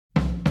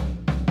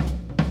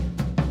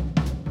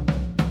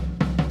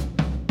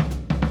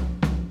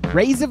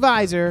Raise the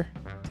visor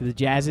to the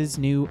Jazz's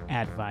new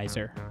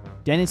advisor.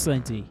 Dennis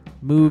Lindsey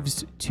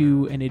moves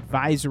to an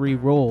advisory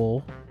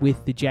role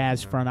with the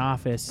Jazz front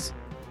office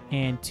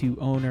and to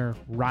owner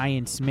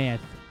Ryan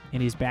Smith in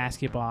his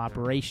basketball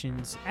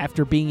operations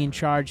after being in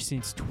charge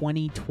since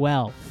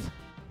 2012.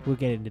 We'll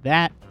get into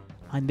that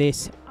on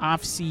this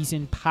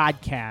off-season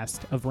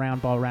podcast of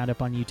Roundball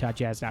Roundup on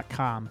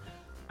UtahJazz.com.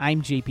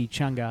 I'm JP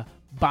Chunga.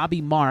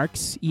 Bobby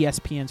Marks,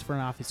 ESPN's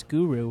front office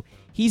guru,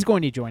 he's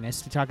going to join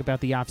us to talk about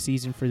the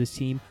offseason for this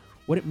team,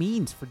 what it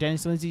means for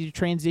Dennis Lindsey to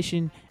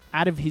transition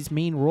out of his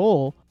main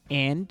role,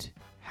 and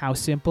how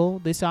simple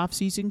this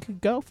offseason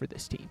could go for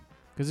this team.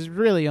 Because there's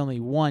really only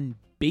one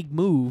big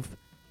move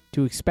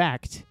to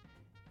expect,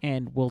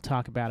 and we'll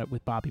talk about it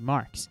with Bobby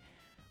Marks.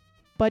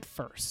 But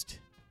first,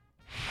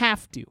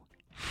 have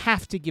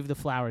to give the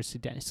flowers to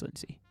Dennis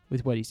Lindsey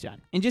with what he's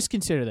done. And just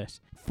consider this,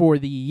 for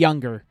the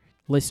younger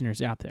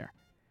listeners out there.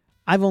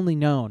 I've only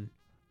known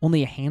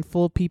a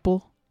handful of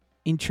people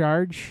in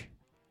charge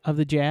of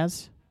the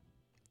Jazz.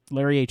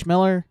 Larry H.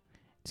 Miller,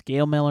 it's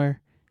Gail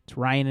Miller, it's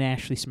Ryan and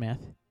Ashley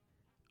Smith,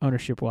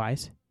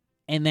 ownership-wise.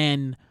 And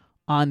then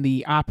on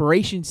the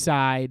operations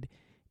side,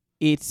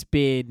 it's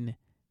been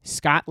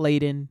Scott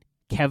Layden,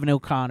 Kevin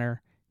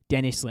O'Connor,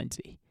 Dennis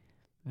Lindsey.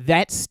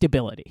 That's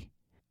stability.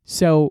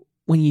 So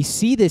when you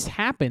see this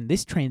happen,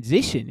 this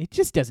transition, it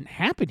just doesn't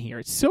happen here.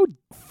 It's so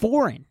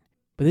foreign.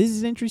 But this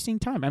is an interesting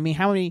time. I mean,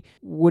 how many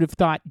would have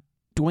thought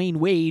Dwayne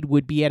Wade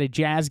would be at a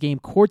Jazz game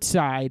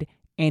courtside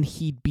and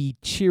he'd be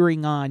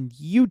cheering on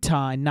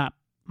Utah and not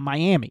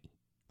Miami?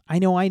 I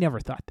know I never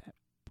thought that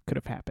could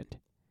have happened,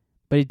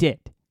 but it did.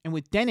 And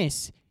with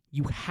Dennis,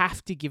 you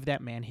have to give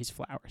that man his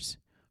flowers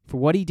for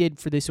what he did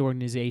for this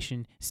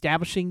organization,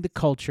 establishing the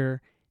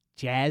culture,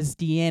 Jazz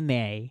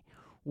DNA.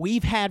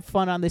 We've had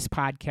fun on this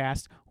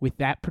podcast with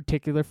that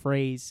particular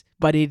phrase,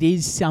 but it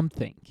is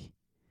something.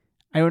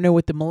 I don't know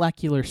what the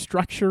molecular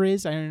structure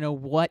is. I don't know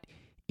what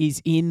is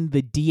in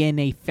the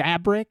DNA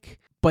fabric,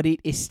 but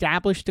it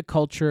established a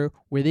culture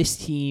where this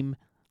team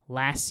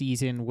last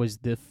season was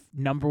the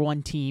number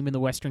one team in the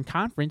Western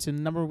Conference and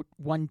the number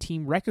one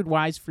team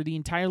record-wise for the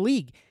entire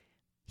league.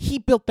 He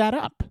built that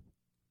up.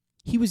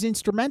 He was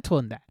instrumental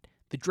in that.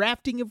 The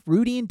drafting of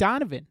Rudy and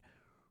Donovan.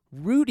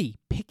 Rudy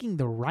picking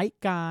the right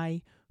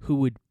guy who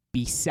would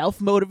be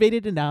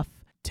self-motivated enough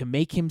to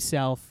make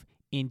himself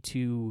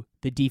into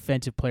the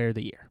Defensive Player of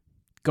the Year.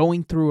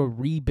 Going through a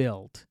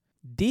rebuild.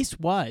 This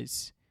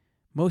was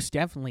most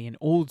definitely an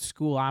old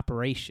school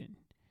operation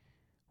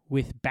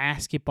with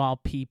basketball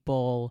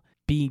people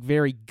being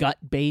very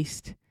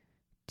gut-based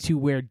to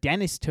where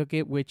Dennis took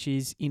it, which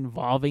is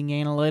involving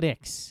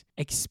analytics,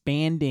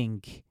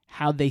 expanding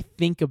how they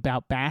think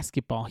about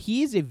basketball.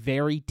 He is a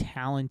very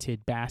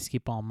talented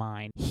basketball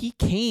mind. He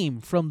came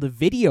from the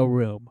video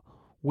room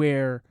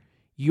where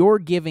you're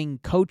giving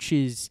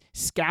coaches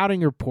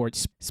scouting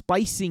reports,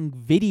 splicing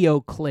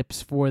video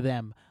clips for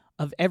them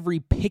of every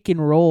pick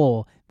and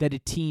roll that a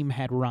team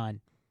had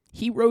run.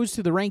 He rose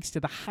to the ranks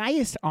to the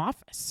highest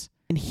office,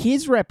 and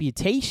his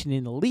reputation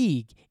in the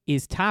league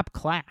is top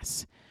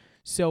class.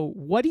 So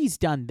what he's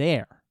done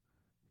there,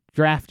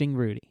 drafting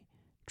Rudy,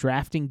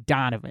 drafting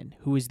Donovan,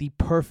 who is the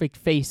perfect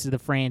face of the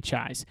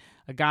franchise,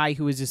 a guy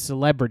who is a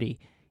celebrity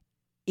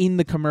in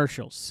the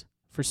commercials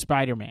for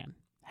Spider-Man,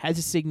 has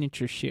a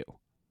signature shoe,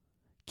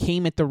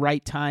 came at the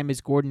right time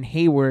as Gordon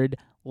Hayward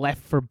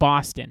left for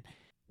Boston.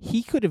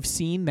 He could have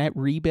seen that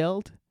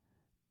rebuild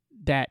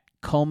that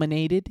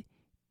culminated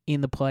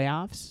in the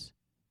playoffs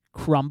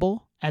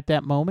crumble at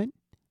that moment,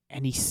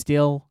 and he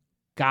still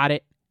got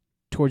it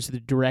towards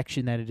the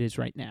direction that it is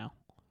right now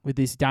with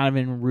this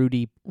Donovan and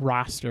Rudy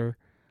roster,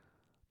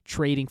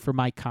 trading for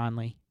Mike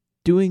Conley,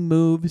 doing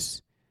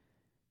moves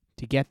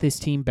to get this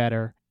team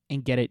better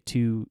and get it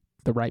to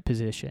the right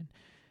position.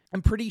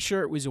 I'm pretty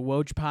sure it was a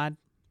Woj pod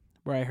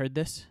where I heard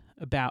this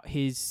about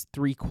his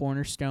three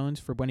cornerstones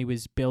for when he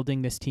was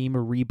building this team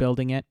or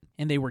rebuilding it.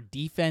 And they were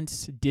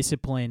defense,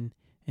 discipline,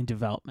 and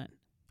development,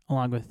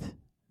 along with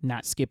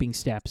not skipping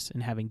steps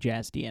and having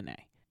Jazz DNA.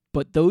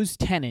 But those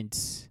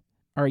tenets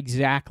are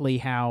exactly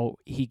how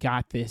he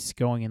got this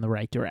going in the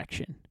right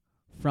direction.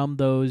 From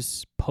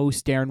those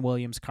post-Darren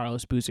Williams,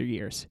 Carlos Boozer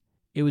years,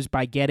 it was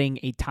by getting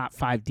a top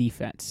 5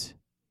 defense,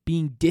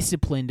 being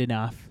disciplined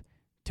enough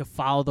to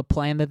follow the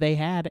plan that they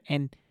had,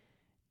 and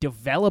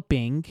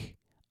developing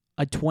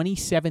a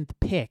 27th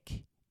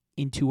pick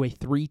into a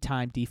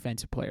 3-time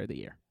Defensive Player of the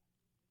Year.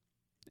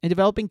 And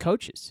developing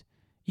coaches.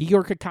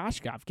 Igor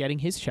Kokoshkov getting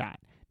his shot.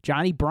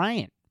 Johnny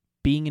Bryant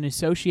being an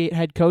associate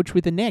head coach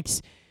with the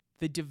Knicks.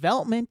 The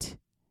development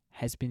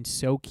has been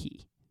so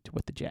key to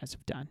what the Jazz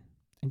have done.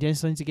 And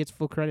Dennis Lindsey gets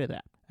full credit of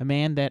that. A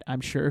man that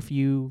I'm sure if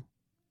you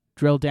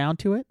drill down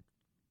to it,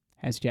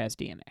 has Jazz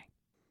DNA.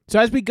 So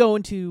as we go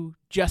into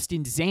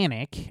Justin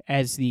Zanuck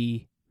as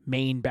the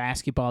main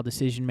basketball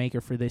decision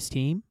maker for this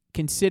team,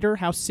 consider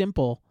how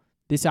simple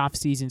this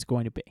offseason is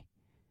going to be.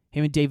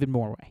 Him and David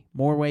Morway.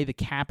 Morway, the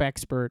cap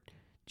expert.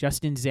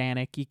 Justin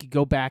Zanuck. You could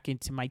go back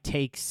into my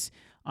takes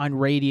on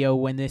radio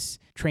when this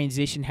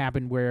transition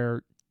happened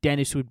where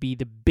Dennis would be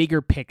the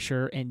bigger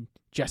picture and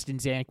Justin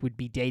Zanuck would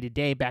be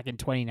day-to-day back in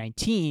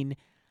 2019.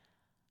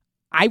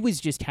 I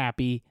was just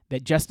happy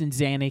that Justin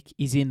Zanuck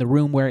is in the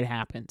room where it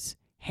happens.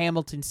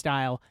 Hamilton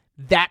style,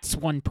 that's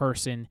one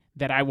person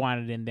that I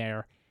wanted in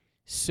there.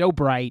 So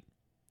bright,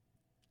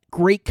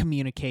 great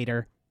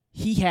communicator.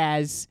 He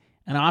has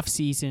an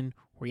offseason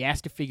where he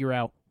has to figure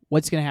out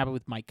what's going to happen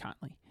with Mike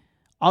Conley.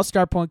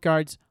 All-star point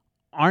guards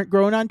aren't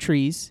growing on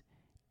trees,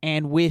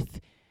 and with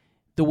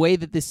the way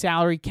that the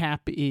salary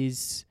cap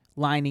is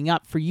lining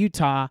up for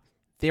Utah,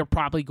 they're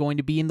probably going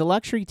to be in the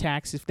luxury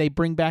tax if they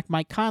bring back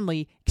Mike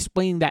Conley,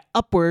 explaining that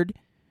upward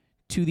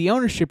to the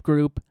ownership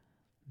group.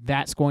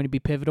 That's going to be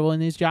pivotal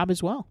in his job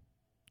as well.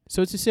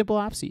 So it's a simple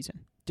offseason.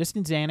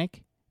 Justin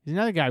Zanuck is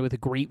another guy with a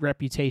great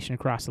reputation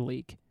across the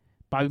league.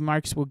 Bobby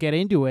Marks will get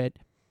into it,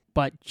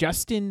 but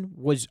Justin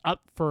was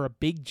up for a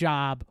big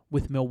job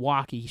with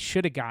Milwaukee. He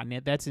should have gotten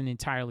it. That's an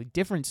entirely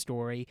different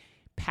story.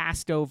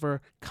 Passed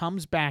over,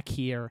 comes back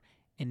here,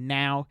 and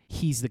now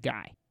he's the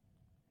guy.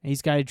 And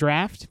he's got a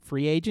draft,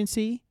 free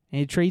agency,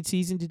 and a trade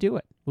season to do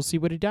it. We'll see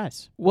what it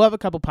does. We'll have a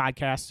couple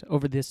podcasts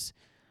over this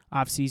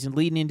offseason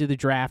leading into the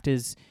draft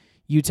as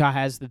Utah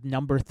has the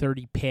number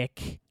 30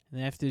 pick. And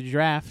then after the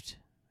draft,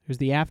 there's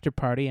the after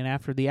party. And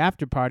after the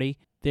after party,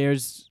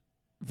 there's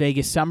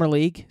Vegas Summer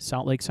League,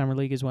 Salt Lake Summer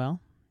League as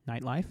well,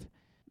 nightlife.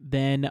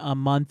 Then a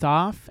month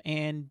off,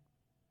 and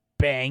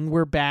bang,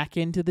 we're back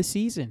into the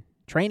season.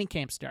 Training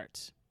camp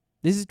starts.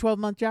 This is a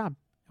 12-month job,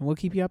 and we'll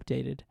keep you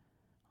updated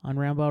on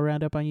Roundball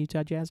Roundup on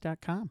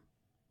UtahJazz.com.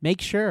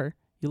 Make sure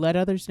you let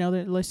others know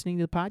that you're listening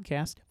to the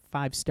podcast.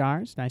 5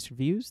 stars, nice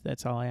reviews.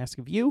 That's all I ask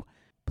of you.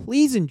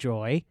 Please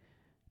enjoy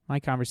my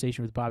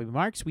conversation with Bobby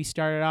Marks. We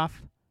started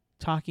off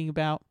talking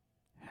about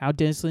how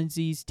Dennis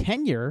Lindsey's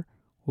tenure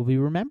will be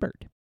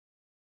remembered.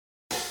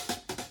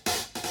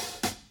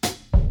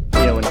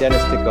 When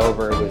Dennis took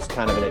over, it was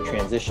kind of in a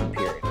transition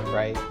period,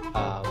 right?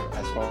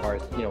 As far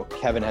as,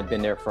 Kevin had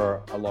been there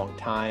for a long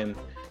time.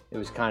 It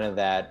was kind of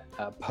that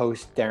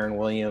post Darren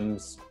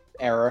Williams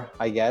era,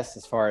 I guess,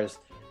 as far as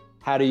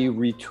how do you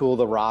retool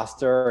the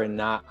roster and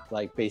not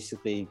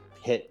basically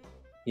hit,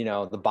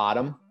 the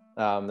bottom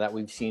that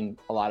we've seen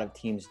a lot of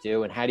teams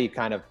do. And how do you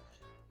kind of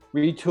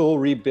retool,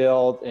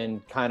 rebuild,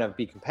 and kind of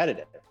be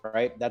competitive,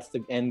 right? That's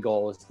the end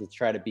goal, is to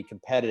try to be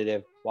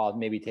competitive while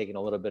maybe taking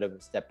a little bit of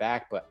a step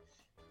back. But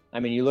I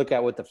mean, you look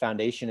at what the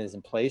foundation is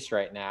in place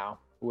right now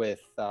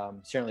with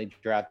certainly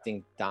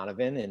drafting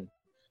Donovan and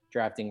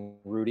drafting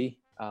Rudy,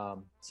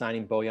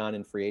 signing Bojan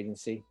in free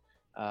agency,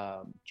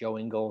 Joe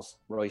Ingles,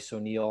 Royce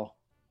O'Neal.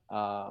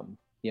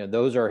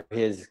 Those are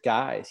his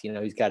guys.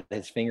 He's got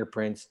his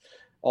fingerprints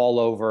all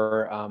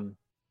over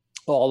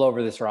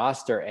this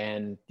roster.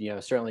 And,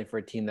 certainly for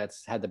a team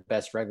that's had the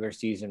best regular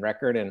season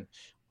record. And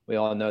we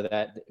all know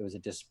that it was a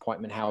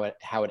disappointment how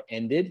it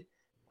ended,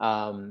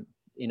 in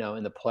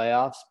the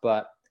playoffs.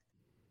 But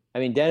I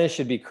mean, Dennis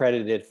should be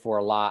credited for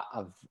a lot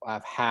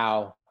of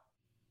how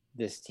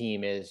this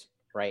team is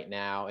right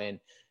now. And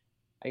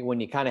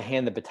when you kind of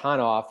hand the baton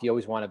off, you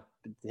always want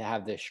to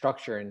have the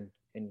structure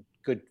and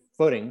good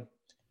footing.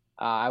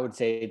 I would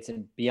say it's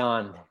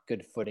beyond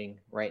good footing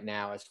right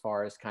now, as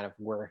far as kind of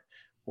where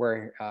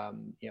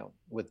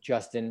with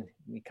Justin,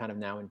 we kind of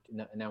now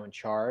in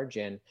charge.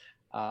 And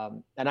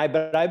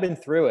I've been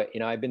through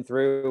it. I've been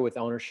through with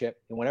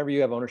ownership, and whenever you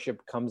have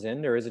ownership comes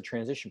in, there is a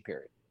transition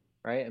period.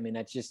 Right. I mean,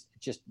 that's just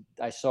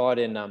I saw it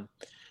in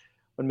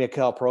when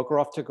Mikhail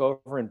Prokhorov took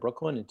over in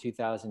Brooklyn in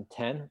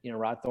 2010.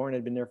 Rod Thorne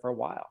had been there for a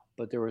while,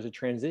 but there was a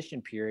transition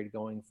period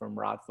going from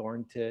Rod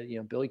Thorne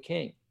to Billy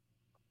King.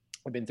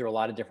 I've been through a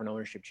lot of different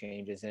ownership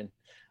changes, and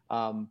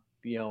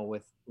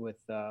with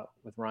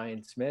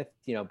Ryan Smith,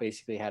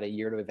 basically had a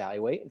year to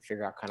evaluate and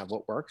figure out kind of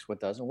what works, what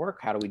doesn't work.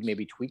 How do we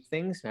maybe tweak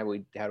things? How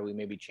do we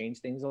maybe change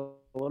things a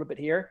little bit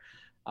here?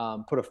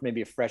 Put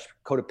maybe a fresh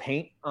coat of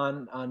paint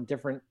on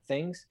different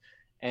things.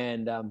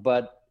 And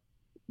but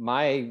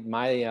my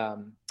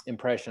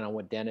impression on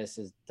what Dennis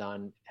has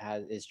done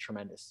is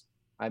tremendous.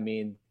 I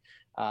mean,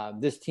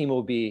 this team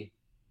will be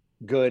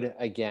good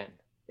again,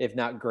 if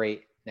not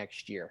great,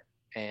 next year.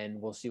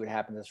 And we'll see what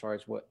happens as far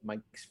as what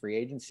Mike's free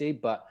agency.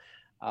 But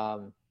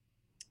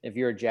if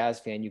you're a Jazz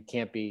fan, you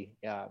can't be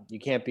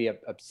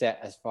upset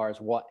as far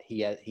as what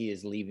he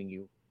is leaving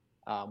you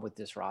with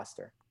this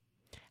roster.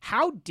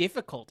 How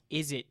difficult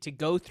is it to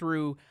go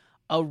through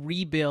a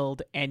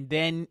rebuild and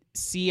then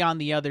see on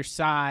the other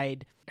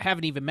side, I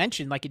haven't even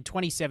mentioned, like in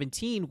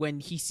 2017,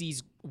 when he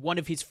sees one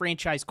of his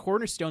franchise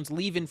cornerstones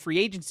leave in free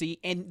agency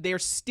and they're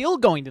still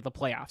going to the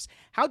playoffs?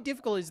 How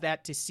difficult is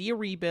that to see a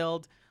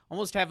rebuild,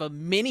 almost have a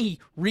mini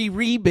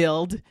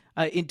rebuild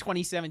in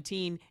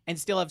 2017 and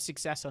still have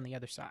success on the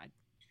other side?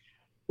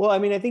 Well, I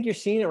mean, I think you're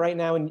seeing it right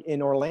now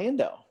in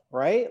Orlando,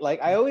 right?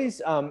 Like I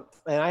always, and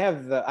I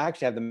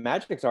actually have the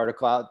Magic's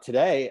article out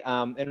today.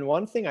 And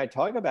one thing I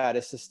talk about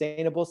is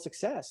sustainable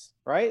success,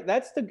 right?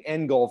 That's the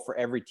end goal for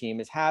every team,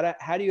 is how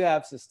do you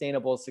have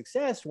sustainable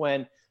success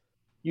when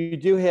you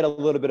do hit a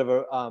little bit of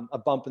a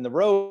bump in the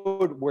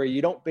road where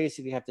you don't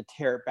basically have to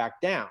tear it back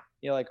down.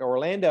 Like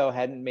Orlando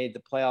hadn't made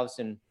the playoffs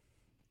in,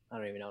 I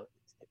don't even know,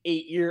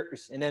 8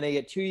 years. And then they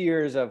get 2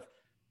 years of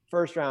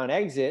first round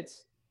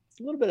exits,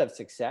 a little bit of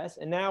success,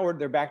 and now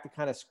they're back to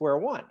kind of square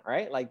one,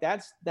 right? Like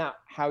that's not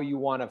how you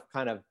want to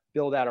kind of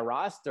build out a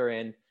roster.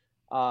 And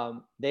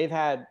they've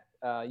had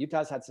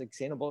Utah's had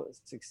sustainable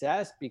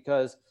success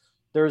because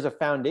there's a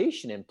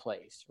foundation in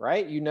place,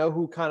 right? You know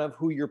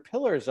who your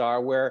pillars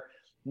are, where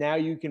now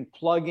you can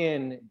plug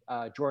in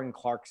Jordan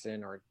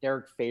Clarkson or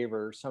Derek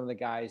Favors, some of the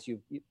guys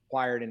you've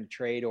acquired in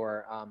trade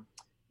or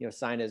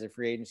signed as a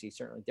free agency.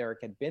 Certainly Derek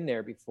had been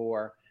there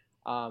before.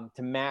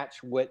 To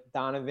match what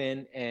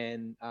Donovan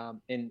and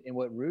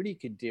what Rudy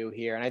could do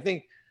here. And I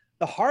think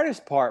the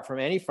hardest part from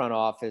any front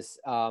office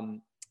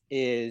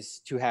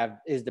is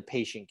the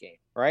patient game,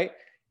 right?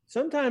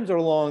 Sometimes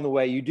along the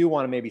way, you do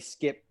want to maybe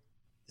skip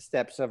the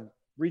steps of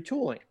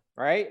retooling,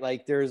 right?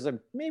 Like there's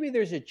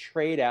a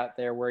trade out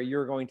there where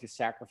you're going to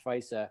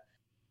sacrifice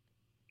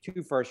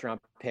 2 first-round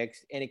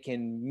picks and it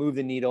can move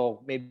the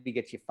needle, maybe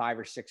get you 5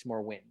 or 6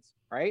 more wins,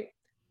 right?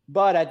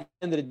 But at the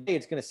end of the day,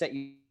 it's going to set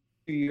you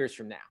 2 years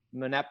from now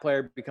when that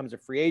player becomes a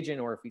free agent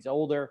or if he's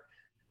older.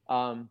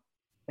 And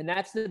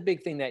that's the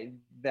big thing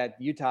that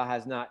Utah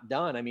has not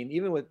done. I mean,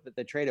 even with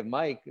the trade of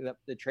Mike,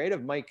 the trade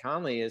of Mike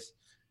Conley is,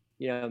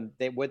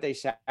 what they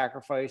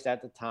sacrificed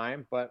at the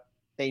time, but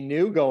they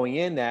knew going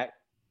in that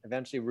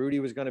eventually Rudy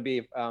was going to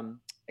be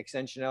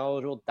extension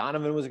eligible.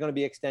 Donovan was going to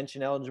be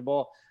extension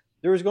eligible.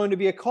 There was going to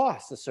be a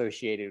cost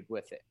associated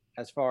with it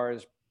as far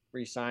as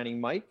re-signing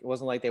Mike. It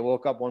wasn't like they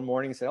woke up one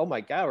morning and said, oh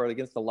my God, we're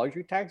against the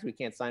luxury tax. We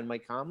can't sign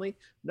Mike Conley.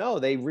 No,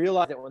 they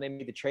realized that when they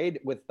made the trade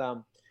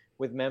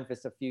with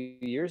Memphis a few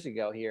years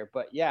ago here.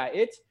 But yeah,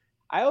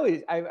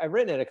 I've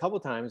written it a couple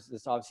times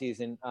this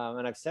offseason,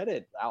 and I've said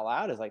it out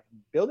loud, is like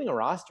building a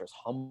roster is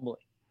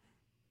humbling.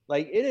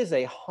 Like it is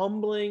a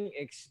humbling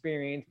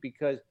experience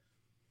because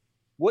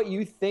what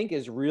you think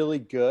is really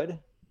good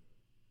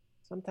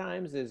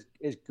sometimes is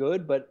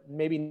good, but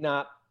maybe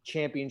not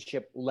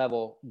championship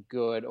level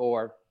good,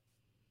 or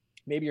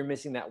maybe you're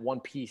missing that one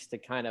piece to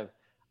kind of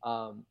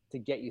to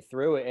get you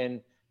through it.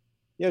 And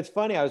it's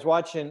funny, I was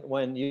watching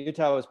when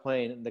Utah was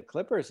playing the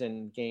Clippers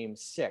in game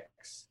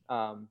 6,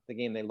 the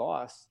game they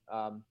lost.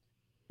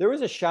 There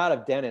was a shot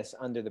of Dennis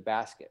under the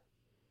basket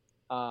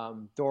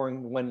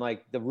during when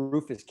like the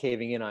roof is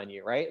caving in on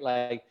you, right?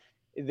 Like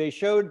they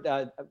showed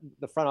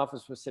the front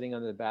office was sitting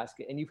under the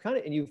basket, and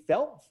you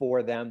felt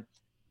for them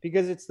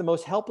because it's the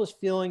most helpless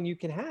feeling you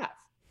can have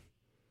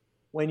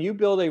when you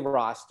build a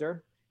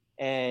roster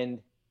and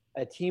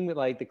a team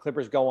like the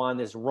Clippers go on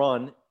this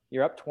run.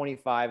 You're up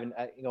 25 and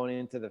going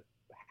into the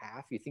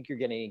half, you think you're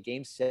getting a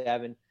game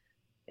 7,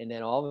 and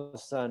then all of a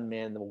sudden,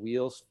 man, the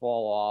wheels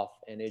fall off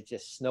and it's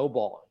just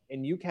snowballing,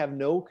 and you have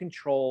no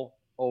control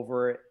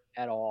over it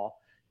at all.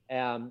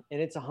 And it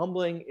is a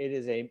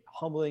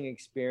humbling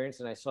experience.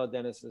 And I saw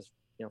Dennis's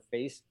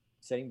face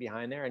sitting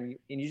behind there, and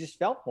you just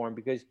felt for him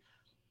because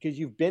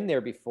you've been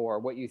there before.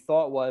 What you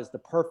thought was the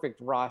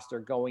perfect roster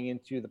going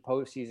into the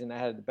postseason that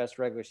had the best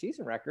regular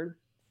season record,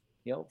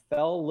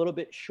 fell a little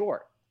bit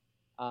short.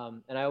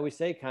 And I always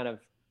say, kind of,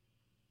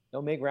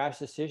 don't make rash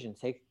decisions.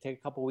 Take a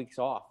couple weeks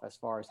off as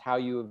far as how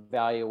you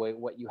evaluate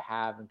what you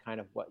have and kind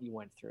of what you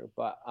went through.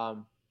 But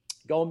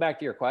going back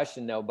to your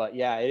question, though, but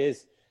yeah,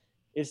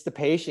 it's the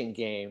patient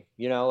game.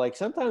 Like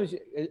sometimes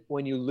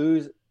when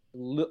you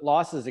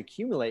losses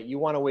accumulate, you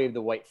want to wave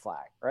the white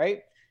flag,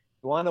 right?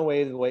 You want to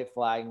wave the white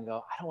flag and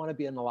go, I don't want to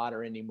be in the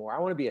lottery anymore. I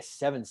want to be a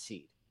 7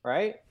 seed,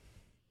 right?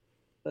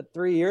 But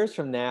 3 years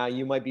from now,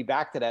 you might be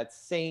back to that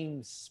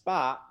same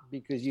spot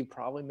because you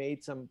probably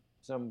made some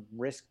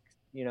risk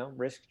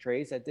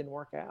trades that didn't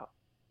work out.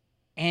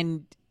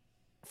 And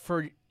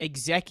for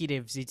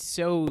executives, it's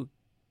so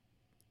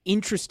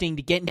interesting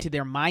to get into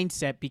their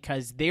mindset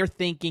because they're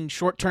thinking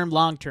short-term,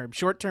 long-term,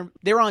 short-term.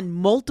 They're on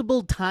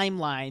multiple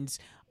timelines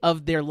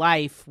of their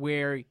life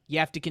where you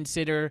have to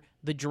consider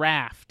the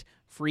draft,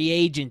 free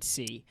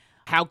agency.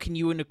 How can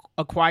you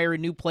acquire a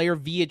new player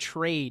via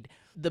trade?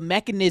 The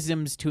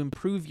mechanisms to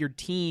improve your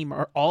team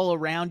are all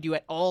around you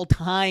at all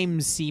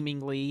times,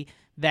 seemingly,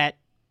 that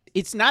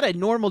it's not a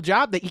normal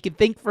job that you can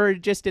think for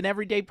just an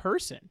everyday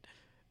person.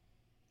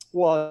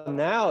 Well,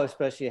 now,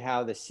 especially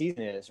how the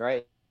season is,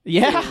 right?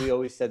 Yeah. We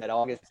always said that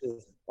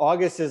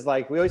August is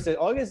like, we always said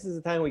August is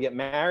the time we get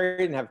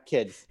married and have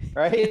kids,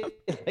 right?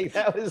 Like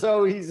that was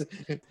always,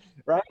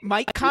 right?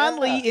 Mike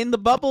Conley in the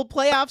bubble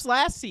playoffs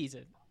last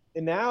season.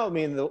 And now, I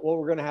mean,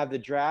 we're going to have the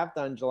draft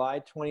on July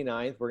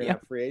 29th. We're going to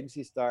have free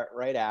agency start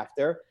right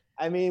after.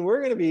 I mean, we're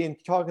going to be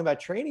talking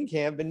about training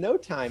camp in no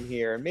time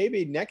here.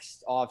 Maybe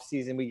next off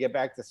season we get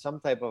back to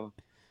some type of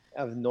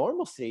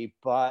normalcy.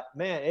 But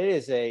man,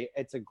 it's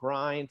a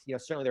grind.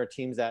 Certainly there are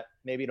teams that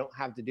maybe don't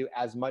have to do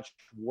as much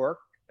work.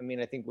 I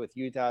mean, I think with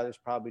Utah, there's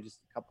probably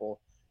just a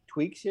couple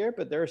tweaks here,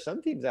 but there are some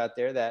teams out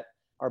there that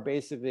are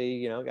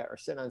basically, are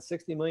sitting on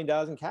 $60 million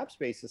in cap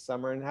space this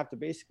summer and have to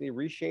basically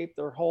reshape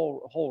their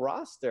whole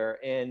roster.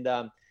 And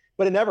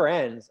but it never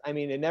ends. I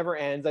mean, it never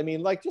ends. I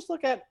mean, like just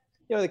look at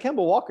the Kemba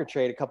Walker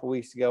trade a couple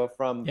weeks ago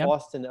from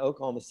Boston to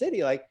Oklahoma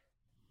City. Like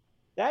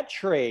that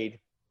trade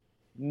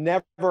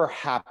never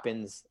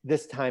happens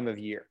this time of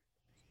year.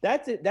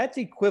 That's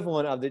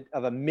equivalent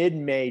of a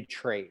mid-May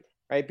trade,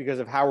 right? Because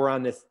of how we're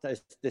on this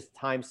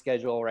time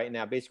schedule right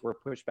now. Basically, we're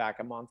pushed back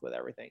a month with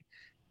everything.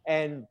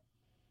 And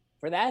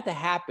for that to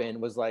happen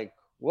was like,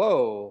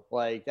 whoa,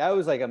 like that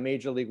was like a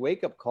major league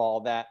wake up call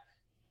that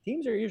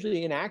teams are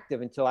usually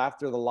inactive until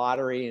after the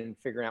lottery and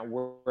figuring out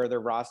where their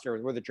roster,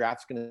 where the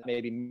draft's going to,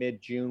 maybe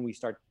mid-June, we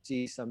start to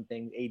see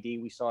something. AD,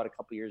 we saw it a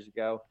couple years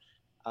ago.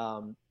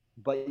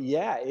 But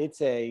yeah,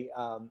 it's a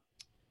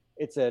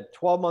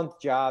 12-month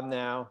job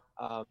now.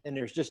 And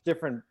there's just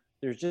different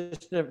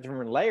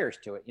layers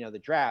to it. You know, the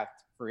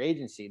draft, free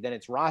agency, then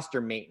it's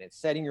roster maintenance,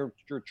 setting your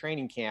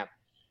training camp,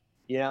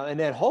 you know, and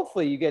then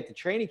hopefully you get to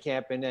training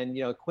camp and then,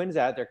 you know, Quinn's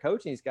out there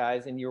coaching these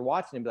guys and you're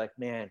watching and be like,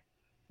 man,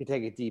 you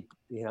take a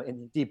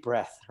deep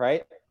breath,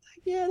 right?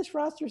 Yeah, this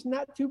roster is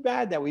not too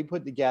bad that we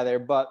put together.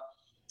 But,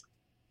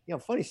 you know,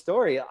 funny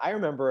story. I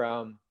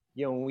remember,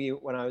 you know,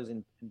 when I was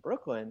in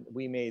Brooklyn,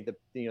 we made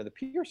the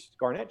Pierce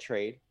Garnett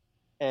trade,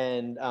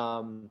 and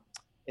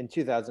in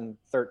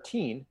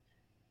 2013,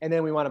 and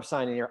then we wound up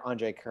signing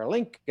Andre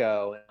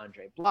Karolinko and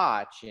Andre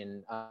Bloch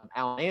and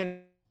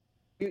Alan.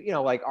 You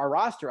know, like our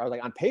roster, I was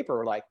like, on paper,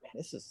 we're like, man,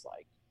 this is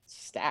like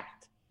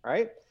stacked,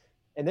 right?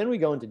 And then we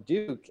go into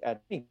Duke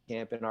at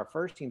camp, and our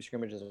first team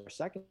scrimmages our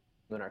second,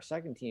 and our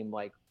second team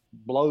like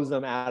blows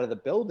them out of the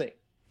building.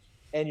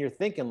 And you're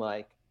thinking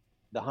like,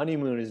 the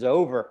honeymoon is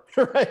over,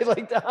 right?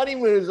 Like the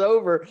honeymoon is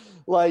over.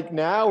 Like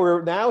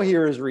now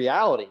here is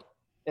reality.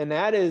 And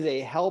that is a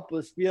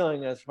helpless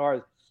feeling as far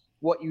as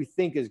what you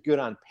think is good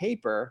on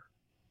paper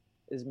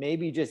is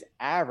maybe just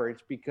average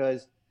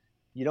because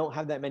you don't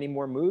have that many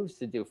more moves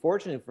to do.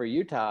 Fortunately for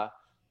Utah,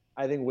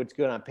 I think what's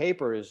good on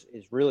paper is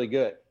really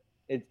good.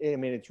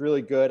 It's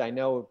really good. I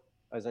know,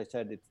 as I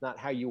said, it's not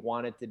how you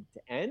want it to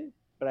end,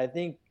 but I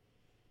think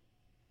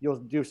you'll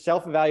do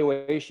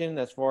self-evaluation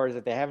as far as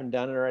if they haven't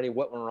done it already,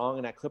 what went wrong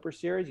in that Clipper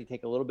series. You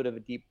take a little bit of a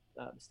deep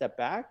step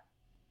back,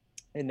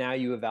 and now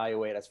you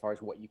evaluate as far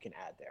as what you can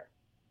add there.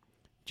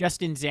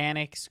 Justin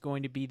Zanik's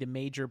going to be the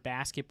major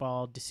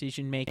basketball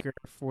decision maker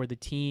for the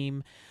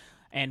team.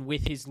 And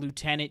with his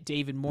lieutenant,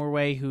 David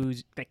Morway,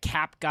 who's the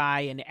cap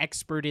guy and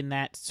expert in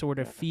that sort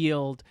of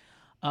field,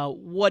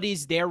 what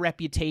is their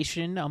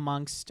reputation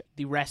amongst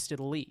the rest of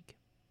the league?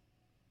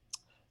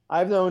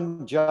 I've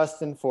known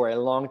Justin for a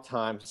long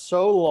time,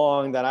 so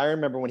long that I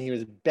remember when he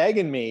was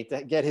begging me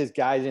to get his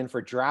guys in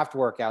for draft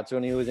workouts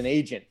when he was an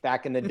agent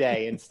back in the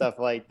day and stuff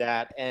like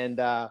that. And,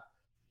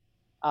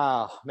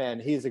 oh, man,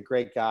 he's a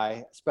great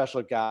guy,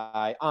 special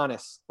guy,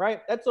 honest,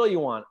 right? That's all you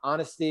want,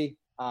 honesty,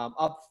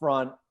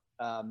 upfront,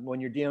 when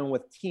you're dealing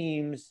with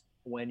teams,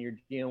 when you're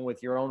dealing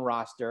with your own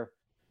roster,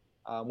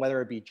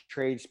 whether it be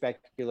trade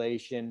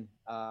speculation,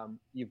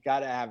 you've got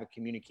to have a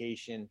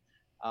communication,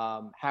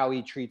 how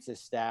he treats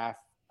his staff.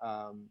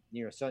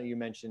 You know, so you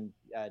mentioned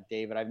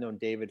David. I've known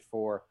David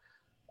for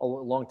a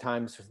long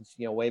time,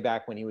 you know, way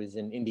back when he was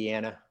in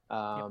Indiana.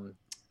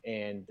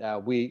 And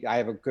I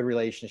have a good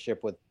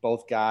relationship with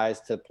both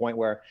guys to the point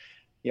where,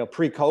 you know,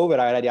 pre-COVID,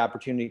 I had the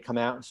opportunity to come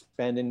out and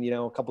spend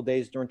a couple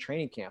days during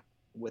training camp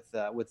with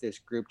this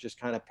group, just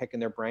kind of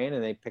picking their brain,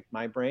 and they picked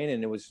my brain,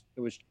 and it was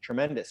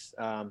tremendous.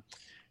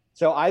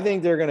 So I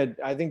think they're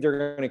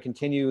gonna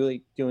continue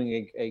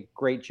doing a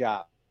great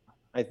job.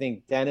 I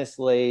think Dennis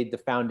laid the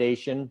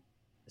foundation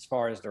as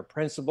far as their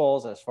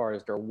principles, as far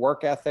as their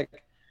work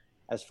ethic,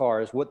 as far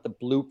as what the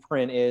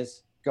blueprint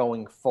is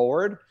going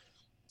forward,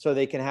 so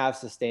they can have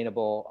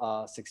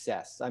sustainable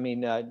success. I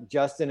mean,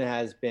 Justin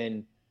has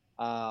been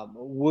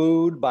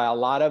wooed by a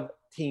lot of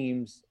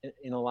teams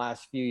in the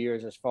last few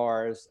years as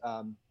far as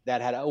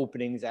that had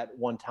openings at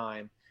one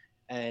time,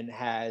 and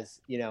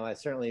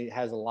certainly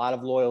has a lot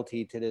of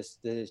loyalty to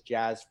this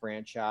Jazz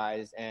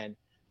franchise. And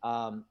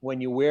when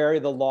you wear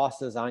the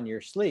losses on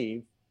your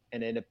sleeve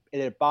and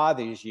it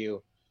bothers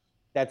you,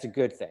 that's a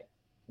good thing.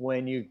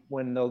 When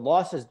the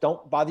losses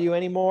don't bother you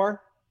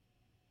anymore,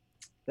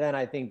 then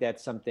I think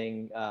that's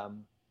something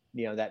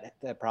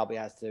that probably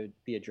has to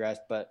be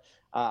addressed. But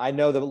I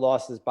know the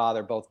losses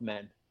bother both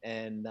men,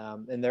 and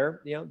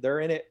they're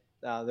in it.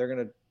 They're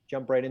going to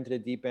jump right into the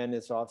deep end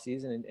this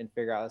offseason and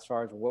figure out as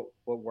far as what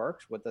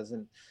works, what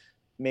doesn't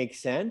make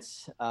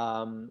sense,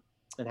 and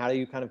how do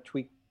you kind of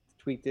tweak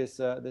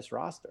this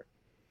roster.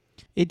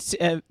 It's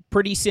a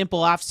pretty simple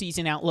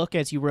offseason outlook,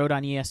 as you wrote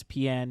on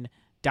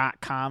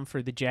ESPN.com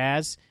for the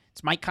Jazz.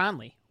 It's Mike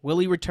Conley. Will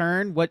he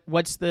return?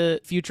 What's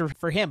the future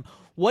for him?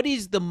 What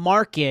is the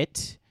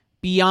market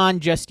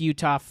beyond just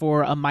Utah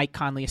for a Mike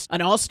Conley,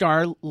 an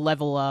all-star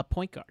level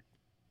point guard?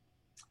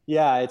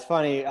 Yeah, it's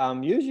funny.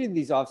 Usually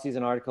these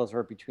offseason articles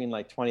are between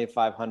like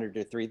 2,500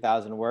 to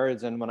 3,000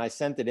 words. And when I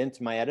sent it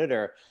into my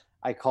editor,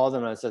 I called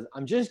him and I said,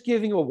 I'm just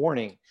giving you a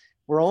warning.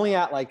 We're only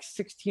at like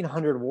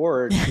 1,600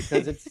 words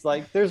because it's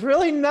like, there's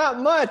really not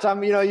much.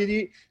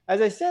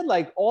 As I said,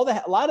 like a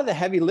lot of the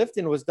heavy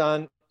lifting was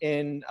done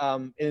in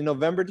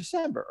November,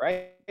 December,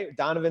 right?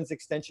 Donovan's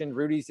extension,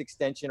 Rudy's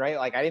extension, right?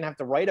 Like I didn't have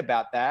to write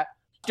about that.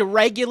 The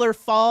regular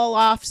fall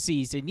off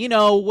season,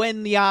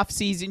 when the off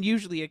season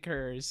usually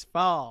occurs,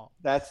 fall.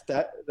 That's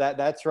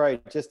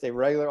right. Just a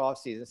regular off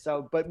season.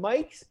 So, but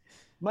Mike's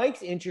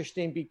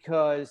interesting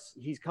because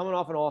he's coming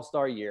off an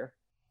all-star year.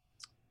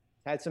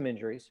 had some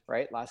injuries,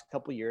 right? Last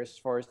couple of years, as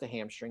far as the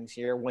hamstrings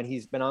here. When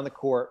he's been on the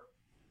court,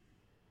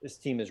 this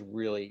team is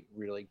really,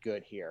 really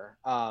good here.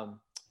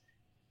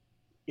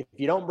 If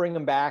you don't bring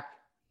him back,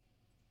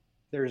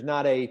 there's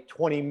not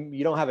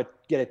you don't have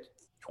get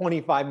a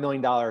 $25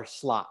 million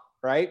slot,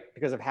 right?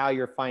 Because of how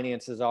your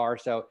finances are.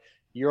 So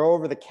you're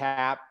over the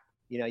cap.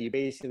 You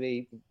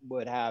basically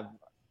would have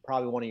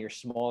probably one of your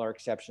smaller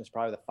exceptions,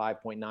 probably the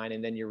 5.9,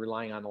 and then you're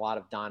relying on a lot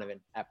of Donovan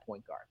at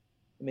point guard.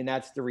 I mean,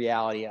 that's the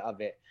reality of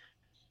it.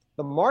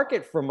 The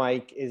market for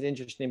Mike is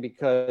interesting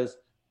because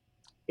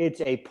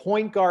it's a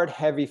point guard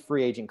heavy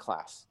free agent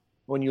class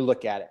when you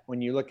look at it.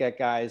 When you look at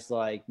guys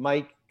like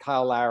Mike,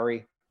 Kyle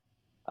Lowry,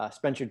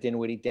 Spencer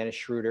Dinwiddie, Dennis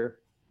Schroeder,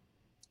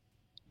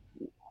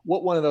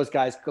 what one of those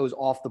guys goes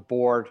off the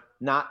board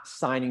not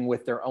signing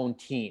with their own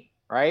team,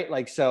 right?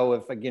 Like, so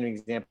if I give an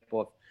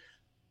example,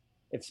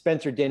 if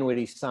Spencer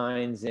Dinwiddie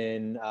signs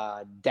in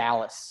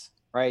Dallas,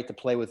 right, to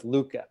play with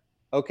Luka,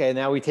 okay,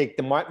 now we take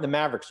the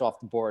Mavericks off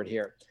the board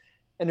here.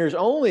 And there's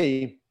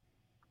only,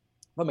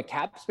 from a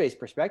cap space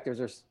perspective,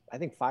 there's, I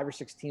think, 5 or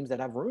 6 teams that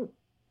have room.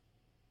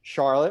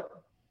 Charlotte,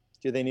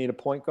 do they need a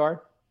point guard?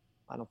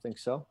 I don't think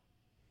so.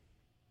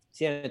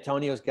 San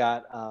Antonio's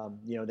got,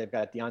 they've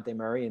got Dejounte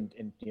Murray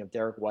and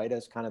Derek White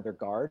as kind of their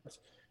guards.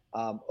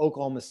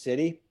 Oklahoma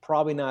City,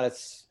 probably not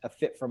a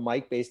fit for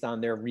Mike based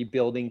on their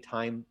rebuilding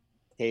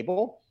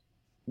timetable.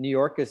 New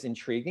York is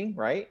intriguing,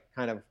 right?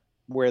 Kind of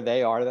where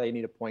they are. They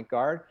need a point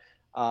guard.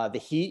 The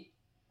Heat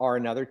are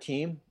another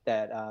team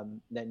that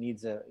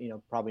needs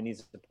probably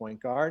needs a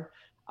point guard.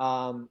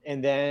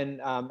 And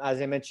then,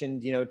 as I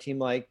mentioned, team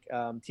like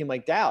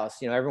Dallas,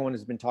 everyone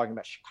has been talking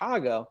about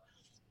Chicago.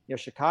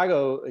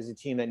 Chicago is a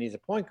team that needs a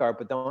point guard,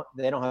 but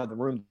they don't have the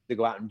room to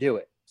go out and do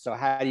it. So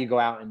how do you go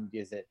out, and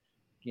is it,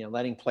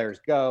 letting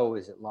players go?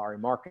 Is it Lauri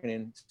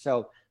Markkanen?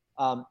 So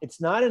it's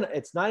not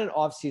an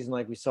off season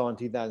like we saw in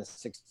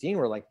 2016,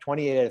 where like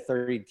 28 out of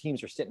 30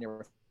 teams are sitting there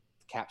with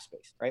cap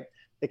space, right?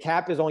 The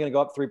cap is only going to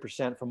go up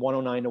 3% from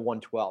 109 to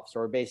 112. So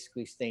we're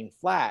basically staying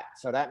flat.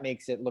 So that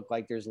makes it look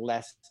like there's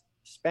less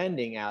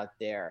spending out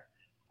there.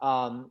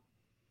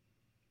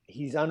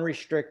 He's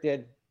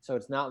unrestricted. So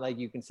it's not like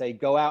you can say,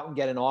 go out and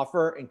get an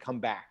offer and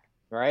come back,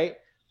 right?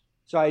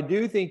 So I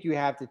do think you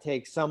have to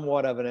take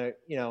somewhat of an,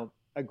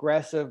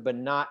 aggressive, but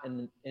not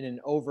in an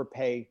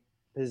overpay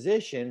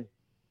position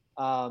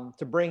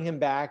to bring him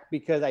back,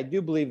 because I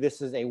do believe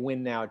this is a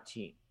win now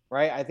team,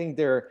 right? I think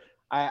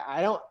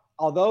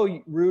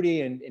although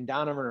Rudy and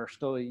Donovan are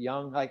still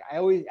young, like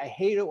I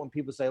hate it when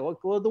people say,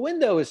 well, the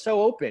window is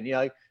so open.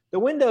 Like the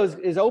window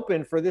is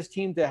open for this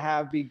team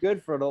to be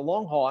good for the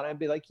long haul. And I'd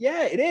be like,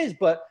 yeah, it is.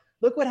 But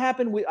look what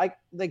happened with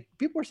like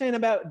people were saying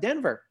about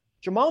Denver.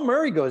 Jamal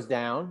Murray goes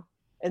down,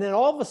 and then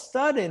all of a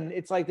sudden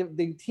it's like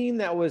the team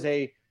that was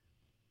a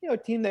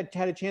team that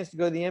had a chance to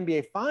go to the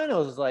NBA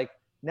Finals is like,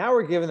 now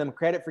we're giving them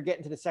credit for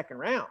getting to the second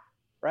round,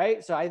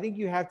 right? So I think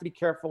you have to be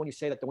careful when you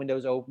say that the window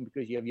is open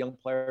because you have young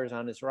players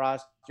on this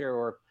roster,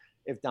 or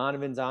if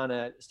Donovan's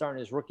starting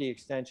his rookie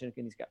extension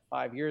and he's got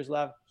 5 years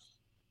left,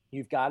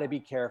 you've got to be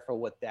careful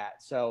with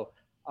that. So,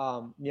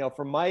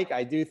 for Mike,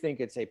 I do think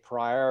it's a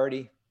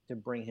priority to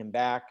bring him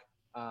back.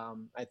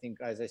 I think,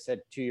 as I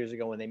said 2 years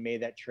ago when they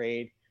made that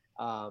trade,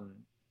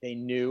 they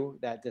knew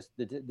that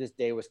this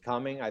day was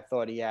coming. I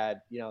thought he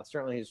had,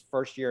 certainly his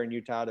first year in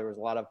Utah, there was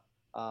a lot of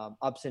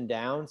ups and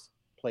downs.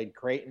 Played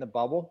great in the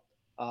bubble.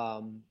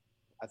 I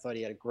thought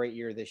he had a great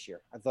year this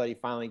year. I thought he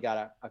finally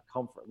got a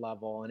comfort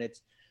level. And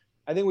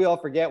I think we all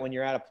forget when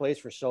you're at a place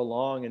for so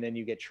long and then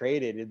you get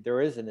traded, there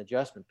is an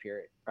adjustment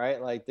period,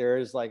 right? Like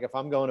if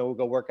I'm going to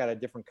go work at a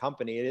different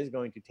company, it is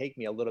going to take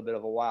me a little bit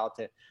of a while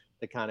to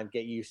kind of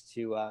get used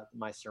to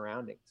my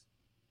surroundings.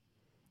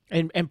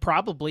 And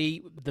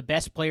probably the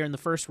best player in the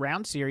first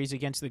round series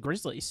against the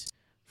Grizzlies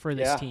for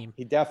this team.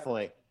 He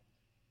definitely.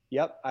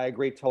 Yep, I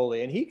agree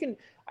totally. And he can,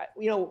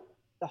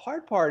 the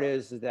hard part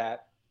is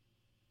that,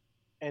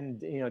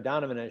 and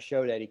Donovan has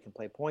showed that he can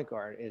play point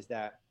guard, is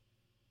that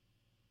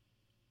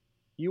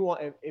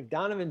if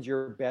Donovan's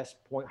your best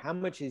point, how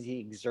much is he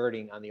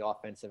exerting on the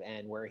offensive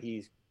end where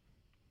he's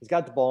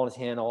got the ball in his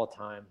hand all the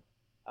time?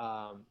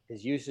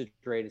 His usage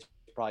rate is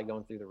probably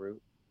going through the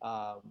roof.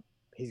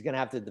 He's going to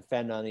have to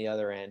defend on the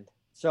other end.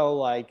 So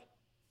like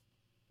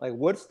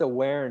what's the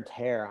wear and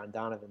tear on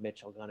Donovan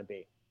Mitchell going to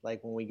be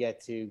like when we get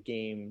to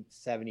game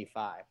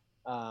 75?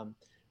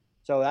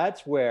 So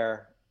that's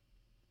where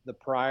the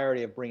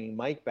priority of bringing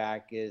Mike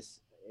back is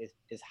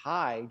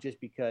high, just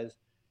because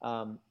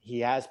he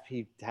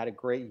had a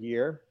great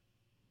year,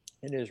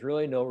 and there's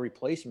really no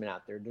replacement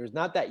out there. There's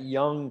not that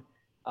young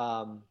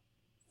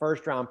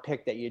first round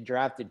pick that you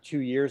drafted 2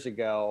 years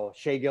ago,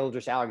 Shai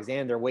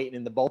Gilgeous-Alexander, waiting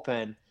in the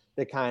bullpen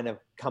to kind of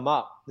come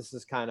up. This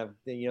is kind of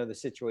the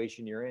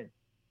situation you're in.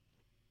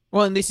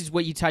 Well, and this is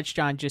what you touched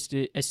on just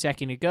a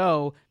second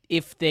ago.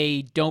 If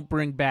they don't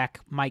bring back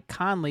Mike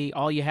Conley,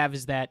 all you have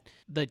is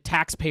the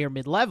taxpayer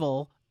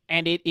mid-level,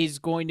 and it is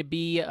going to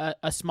be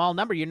a small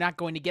number. You're not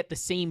going to get the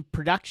same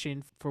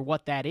production for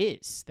what that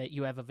is that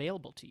you have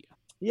available to you.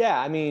 Yeah,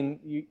 I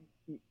mean,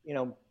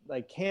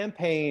 like Cam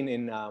Payne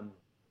and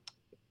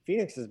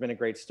Phoenix has been a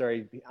great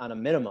story on a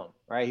minimum,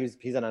 right?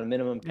 He's on a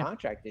minimum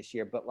contract this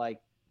year, but like,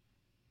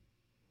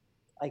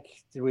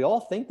 did we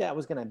all think that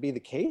was going to be the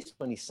case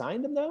when he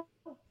signed him though?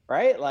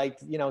 Right? Like,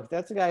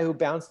 that's a guy who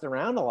bounced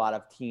around a lot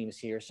of teams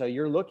here. So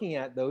you're looking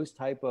at those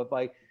type of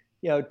like,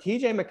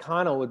 TJ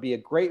McConnell would be a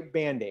great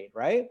Band-Aid,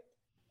 right?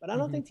 But I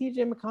don't think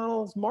TJ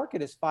McConnell's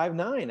market is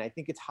 5'9". I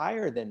think it's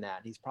higher than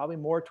that. He's probably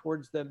more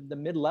towards the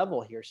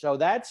mid-level here. So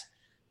that's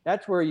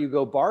where you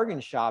go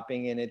bargain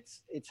shopping, and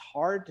it's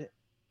hard to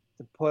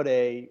put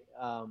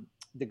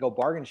to go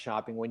bargain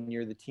shopping when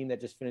you're the team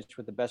that just finished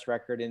with the best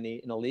record in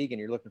the league and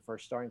you're looking for a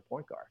starting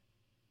point guard.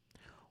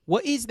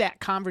 What is that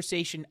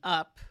conversation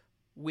up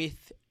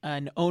with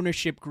an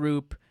ownership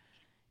group?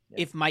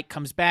 Yeah. If Mike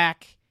comes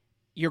back,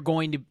 you're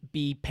going to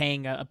be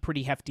paying a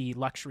pretty hefty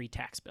luxury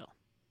tax bill.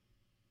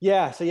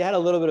 Yeah, so you had a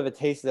little bit of a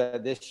taste of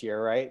that this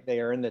year, right?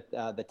 They are in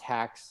the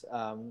tax.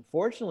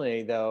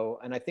 Fortunately, though,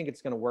 and I think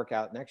it's going to work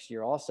out next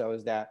year also,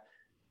 is that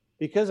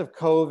because of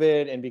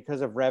COVID and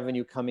because of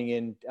revenue coming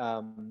in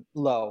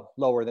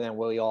lower than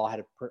what we all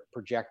had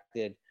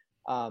projected,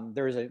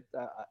 there's a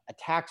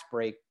tax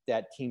break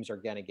that teams are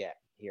going to get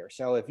here.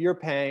 So if you're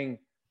paying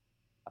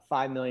a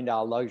 $5 million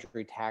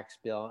luxury tax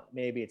bill,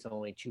 maybe it's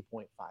only $2.5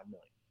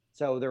 million.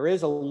 So there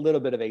is a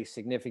little bit of a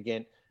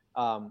significant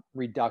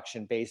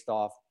reduction based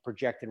off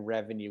projected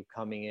revenue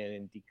coming in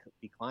and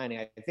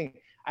declining. I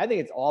think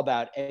it's all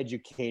about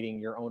educating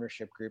your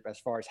ownership group as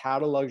far as how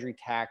to luxury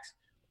tax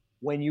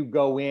when you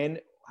go in,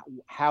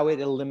 how it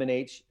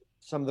eliminates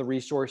some of the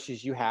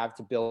resources you have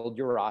to build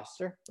your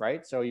roster,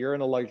 right? So you're in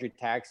a luxury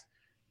tax.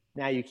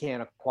 Now you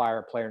can't acquire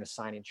a player in a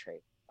sign-in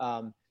trade.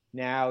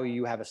 Now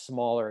you have a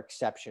smaller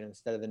exception.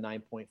 Instead of the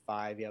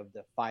 9.5, you have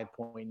the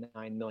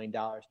 $5.9 million.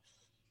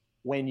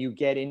 When you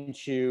get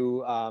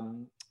into,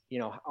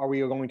 are we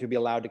going to be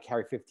allowed to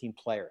carry 15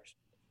 players?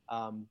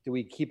 Do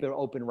we keep an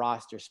open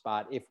roster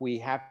spot? If we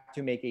have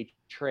to make a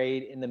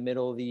trade in the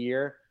middle of the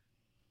year,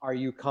 are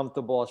you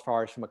comfortable as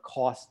far as from a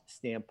cost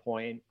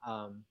standpoint?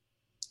 A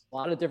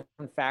lot of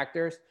different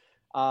factors.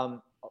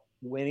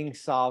 Winning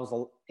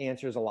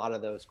answers a lot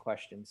of those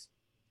questions.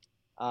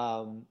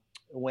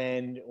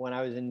 When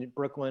I was in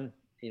Brooklyn,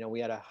 we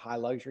had a high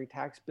luxury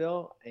tax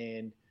bill,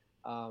 and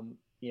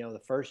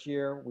the first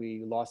year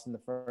we lost in the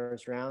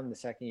first round. The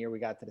second year we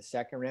got to the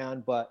second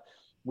round, but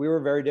we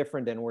were very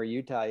different than where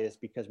Utah is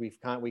because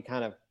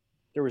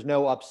there was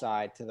no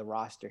upside to the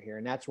roster here,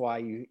 and that's why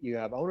you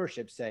have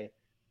ownership say,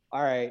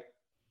 all right,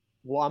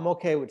 well, I'm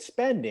okay with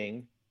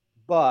spending,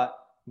 but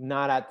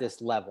not at this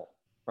level,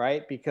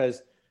 right?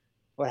 Because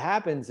what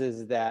happens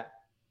is that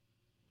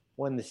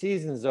when the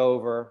season's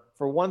over,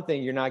 for one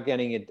thing, you're not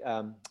getting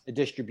a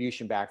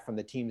distribution back from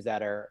the teams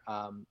that are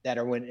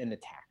in the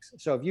tax.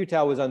 So if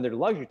Utah was under the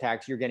luxury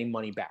tax, you're getting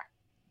money back,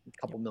 a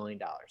couple $1 million.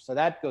 So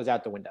that goes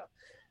out the window.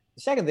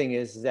 The second thing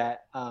is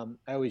that I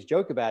always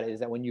joke about it is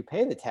that when you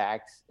pay the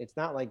tax, it's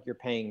not like you're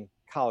paying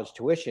college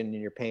tuition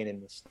and you're paying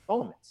in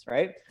installments,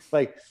 right?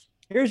 Like,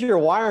 here's your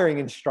wiring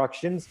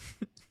instructions.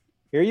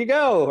 Here you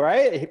go,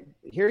 right?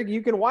 Here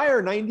you can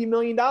wire $90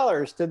 million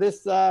to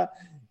this,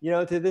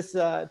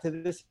 to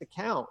this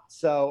account.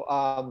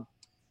 So,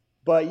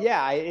 but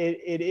yeah,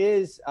 it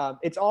is.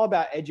 It's all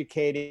about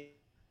educating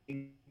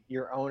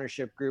your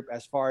ownership group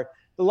as far.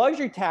 The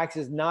luxury tax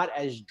is not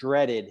as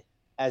dreaded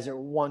as it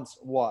once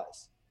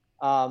was.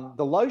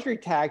 The luxury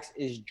tax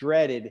is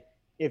dreaded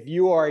if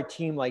you are a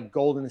team like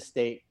Golden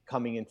State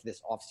coming into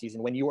this offseason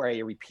when you are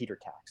a repeater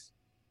tax.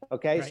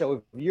 Okay, right. So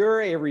if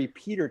you're a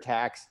repeater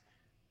tax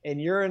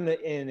and you're in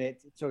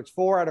it, so it's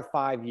 4 out of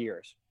 5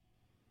 years.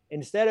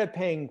 Instead of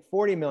paying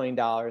 $40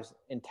 million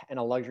in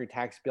a luxury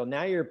tax bill,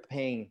 now you're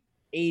paying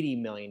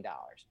 $80 million.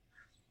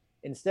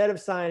 Instead of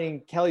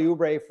signing Kelly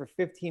Oubre for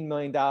 $15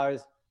 million,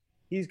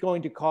 he's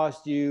going to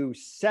cost you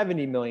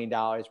 $70 million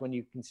when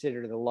you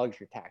consider the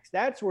luxury tax.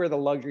 That's where the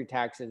luxury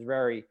tax is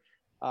very,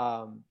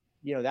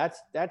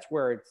 that's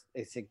where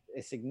it's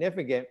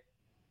significant.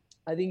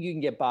 I think you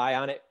can get by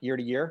on it year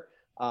to year.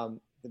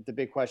 The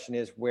big question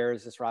is, where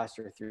is this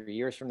roster 3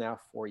 years from now,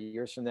 4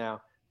 years from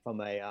now, from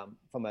a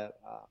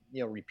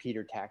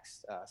repeater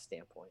tax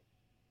standpoint?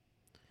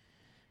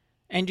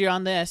 And you're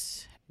on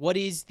this. What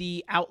is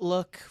the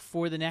outlook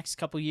for the next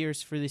couple of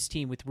years for this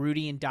team with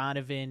Rudy and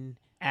Donovan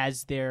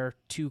as their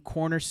two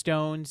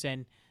cornerstones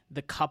and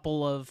the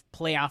couple of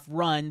playoff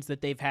runs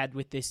that they've had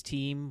with this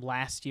team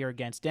last year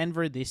against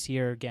Denver, this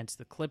year against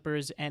the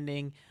Clippers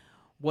ending?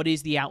 What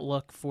is the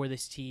outlook for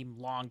this team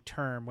long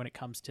term when it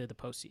comes to the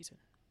postseason?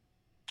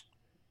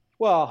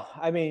 Well,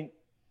 I mean,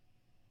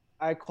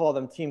 I call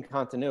them team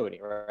continuity,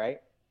 right?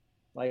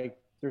 Like,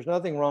 there's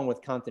nothing wrong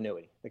with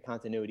continuity, the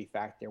continuity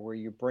factor, where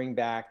you bring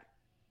back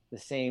the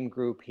same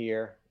group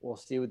here. We'll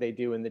see what they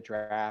do in the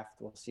draft.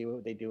 We'll see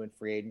what they do in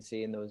free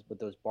agency and with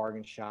those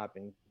bargain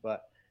shopping.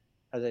 But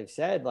as I've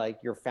said, like,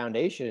 your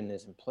foundation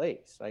is in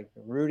place. Like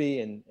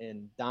Rudy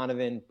and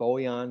Donovan,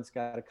 Bojan's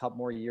got a couple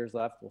more years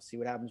left. We'll see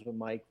what happens with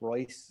Mike.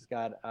 Royce has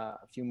got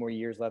a few more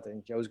years left. I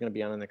think Joe's going to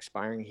be on an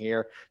expiring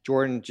here.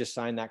 Jordan just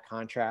signed that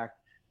contract.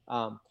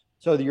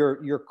 So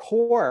your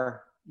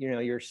core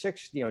you're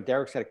six,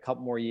 Derek's got a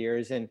couple more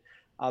years. And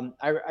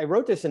I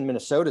wrote this in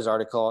Minnesota's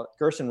article,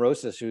 Gerson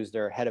Rosas, who's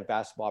their head of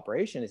basketball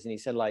operations. And he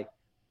said, like,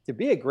 to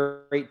be a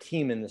great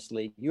team in this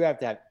league, you have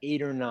to have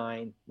 8 or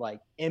 9 like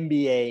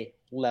NBA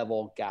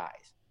level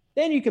guys.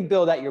 Then you can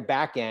build out your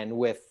back end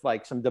with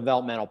like some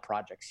developmental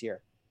projects here.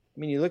 I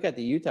mean, you look at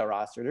the Utah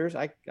roster,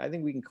 I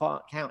think we can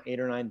count 8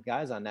 or 9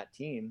 guys on that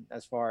team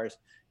as far as,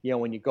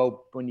 when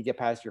you get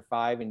past your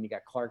 5 and you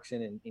got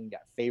Clarkson and you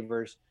got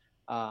Favors,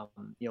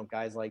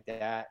 guys like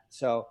that.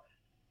 So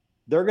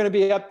they're going to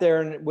be up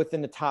there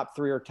within the top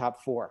 3 or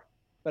top 4.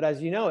 But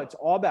as you know, it's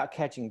all about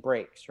catching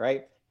breaks,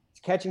 right? It's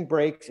catching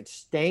breaks. It's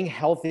staying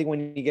healthy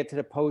when you get to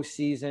the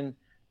postseason.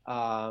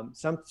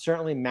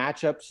 Certainly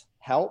matchups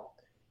help.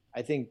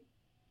 I think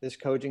this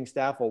coaching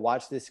staff will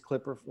watch this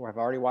Clipper, or have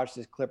already watched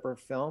this Clipper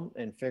film,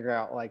 and figure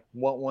out like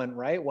what went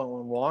right, what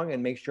went wrong,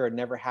 and make sure it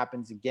never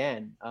happens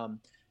again.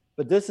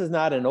 But this is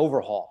not an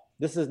overhaul.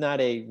 This is not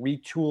a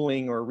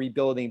retooling or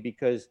rebuilding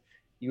because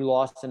you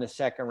lost in the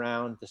second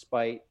round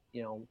despite,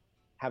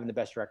 having the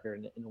best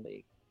record in the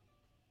league.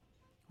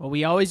 Well,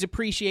 we always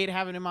appreciate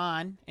having him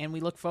on, and we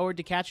look forward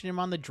to catching him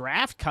on the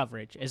draft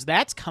coverage, as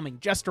that's coming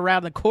just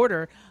around the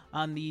corner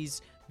on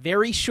these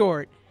very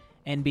short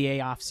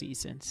NBA off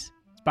seasons.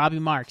 It's Bobby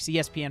Marks,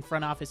 ESPN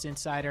front office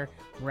insider,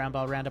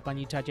 Roundball Roundup on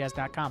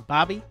UtahJazz.com.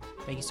 Bobby,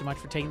 thank you so much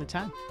for taking the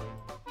time.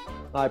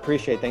 I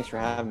appreciate it. Thanks for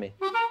having me.